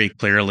 and very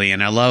clearly.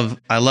 And I love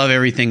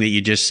everything that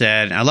you just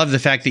said. I love the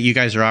fact that you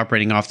guys are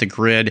operating off the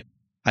grid.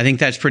 I think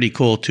that's pretty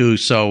cool too.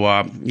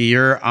 So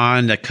you're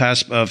on the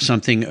cusp of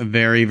something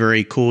very,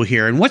 very cool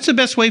here. And what's the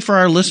best way for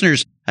our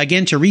listeners,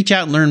 again, to reach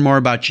out and learn more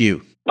about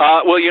you?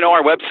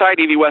 Our website,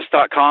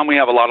 evwest.com, we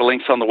have a lot of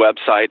links on the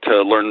website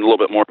to learn a little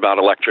bit more about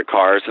electric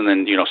cars. And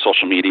then,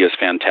 social media is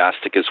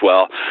fantastic as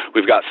well.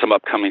 We've got some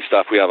upcoming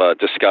stuff. We have a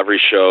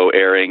Discovery show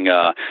airing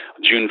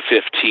June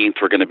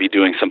 15th. We're going to be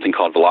doing something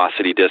called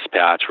Velocity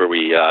Dispatch, where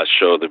we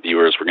show the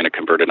viewers we're going to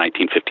convert a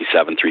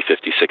 1957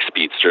 356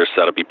 Speedster. So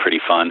that'll be pretty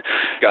fun.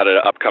 Got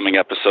an upcoming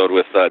episode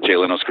with Jay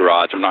Leno's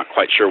Garage. I'm not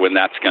quite sure when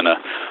that's going to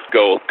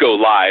go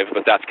live,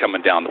 but that's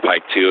coming down the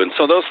pike too. And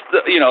so those,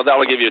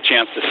 that'll give you a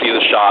chance to see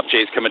the shop.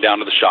 Jay's coming down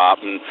to the shop,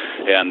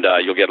 and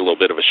you'll get a little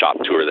bit of a shop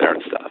tour there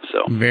and stuff.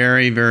 So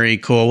very, very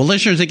cool. Well,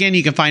 listeners, again,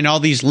 you can find all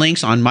these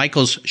links on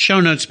Michael's show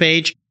notes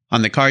page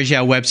on the Cars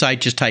Yeah website.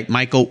 Just type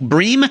Michael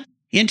Bream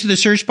into the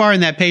search bar,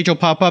 and that page will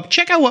pop up.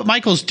 Check out what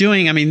Michael's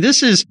doing. I mean,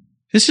 this is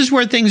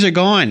where things are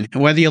going,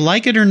 whether you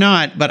like it or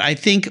not. But I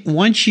think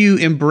once you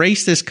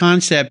embrace this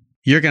concept,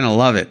 you're going to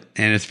love it,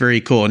 and it's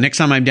very cool. Next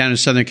time I'm down in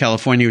Southern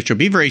California, which will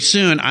be very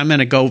soon, I'm going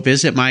to go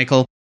visit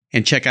Michael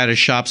and check out his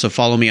shop. So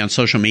follow me on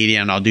social media,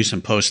 and I'll do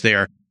some posts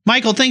there.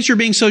 Michael, thanks for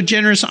being so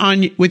generous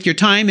with your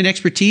time and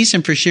expertise,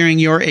 and for sharing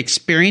your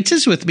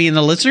experiences with me and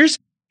the listeners.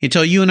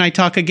 Until you and I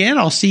talk again,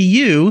 I'll see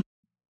you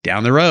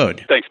down the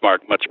road. Thanks,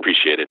 Mark. Much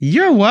appreciated.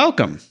 You're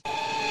welcome.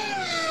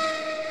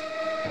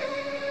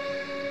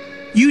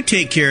 You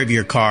take care of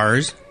your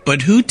cars,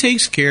 but who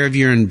takes care of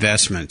your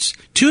investments?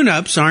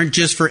 Tune-ups aren't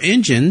just for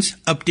engines.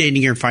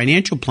 Updating your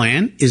financial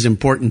plan is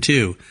important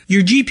too.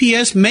 Your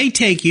GPS may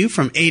take you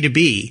from A to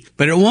B,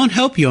 but it won't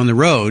help you on the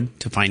road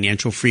to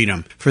financial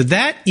freedom. For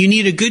that, you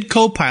need a good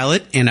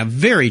co-pilot and a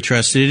very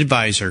trusted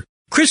advisor.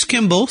 Chris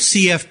Kimball,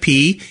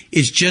 CFP,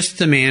 is just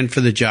the man for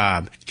the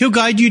job. He'll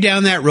guide you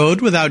down that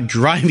road without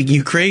driving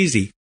you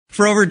crazy.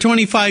 For over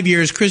 25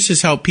 years, Chris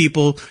has helped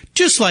people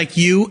just like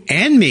you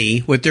and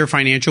me with their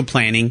financial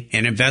planning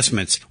and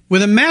investments.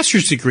 With a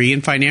master's degree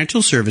in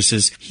financial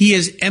services, he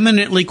is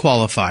eminently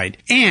qualified,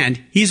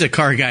 and he's a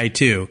car guy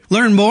too.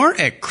 Learn more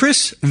at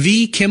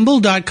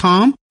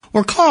chrisvkimball.com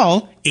or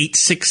call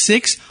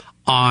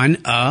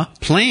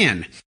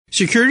 866-ON-A-PLAN.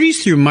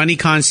 Securities through Money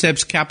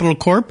Concepts Capital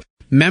Corp.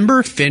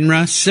 Member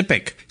FINRA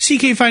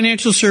SIPC. CK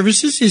Financial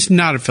Services is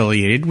not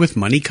affiliated with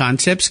Money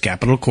Concepts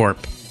Capital Corp.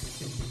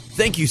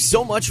 Thank you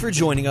so much for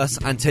joining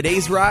us on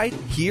today's ride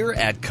here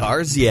at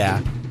Cars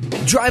Yeah.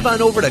 Drive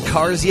on over to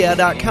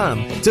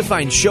carsyeah.com to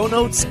find show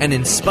notes and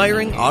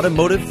inspiring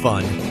automotive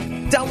fun.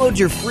 Download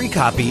your free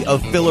copy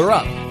of Filler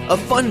Up, a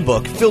fun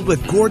book filled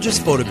with gorgeous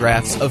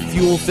photographs of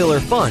fuel filler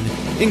fun,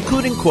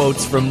 including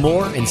quotes from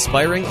more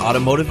inspiring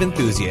automotive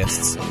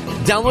enthusiasts.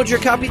 Download your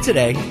copy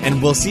today,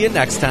 and we'll see you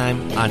next time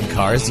on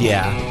Cars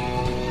Yeah.